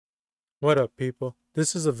What up, people?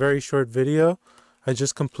 This is a very short video. I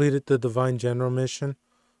just completed the Divine General mission.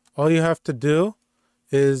 All you have to do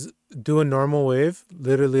is do a normal wave.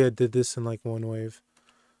 Literally, I did this in like one wave.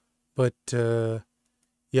 But,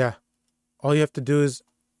 yeah. All you have to do is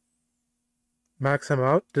max them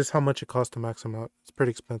out. This is how much it costs to max them out. It's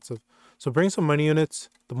pretty expensive. So bring some money units.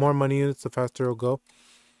 The more money units, the faster it'll go.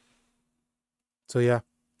 So, yeah.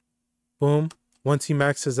 Boom. Once he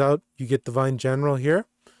maxes out, you get Divine General here.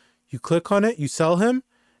 You click on it, you sell him,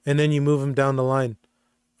 and then you move him down the line.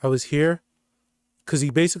 I was here because he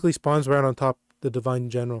basically spawns right on top the Divine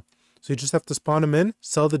General. So you just have to spawn him in,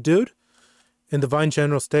 sell the dude, and Divine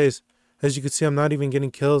General stays. As you can see, I'm not even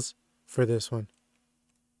getting kills for this one.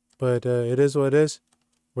 But it is what it is.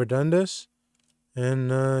 We're done this. And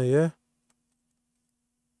yeah.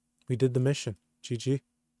 We did the mission. GG.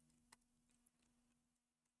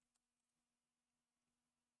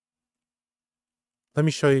 Let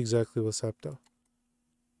me show you exactly what's up, though.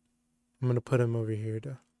 I'm going to put him over here,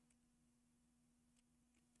 though.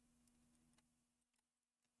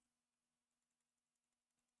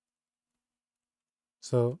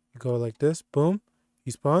 So, you go like this. Boom.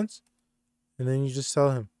 He spawns. And then you just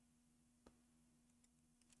sell him.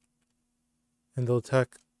 And they'll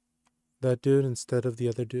attack that dude instead of the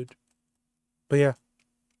other dude. But yeah.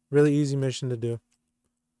 Really easy mission to do. It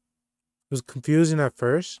was confusing at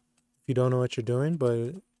first. If you don't know what you're doing,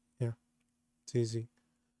 but yeah, it's easy.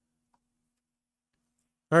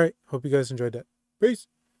 All right. Hope you guys enjoyed that. Peace.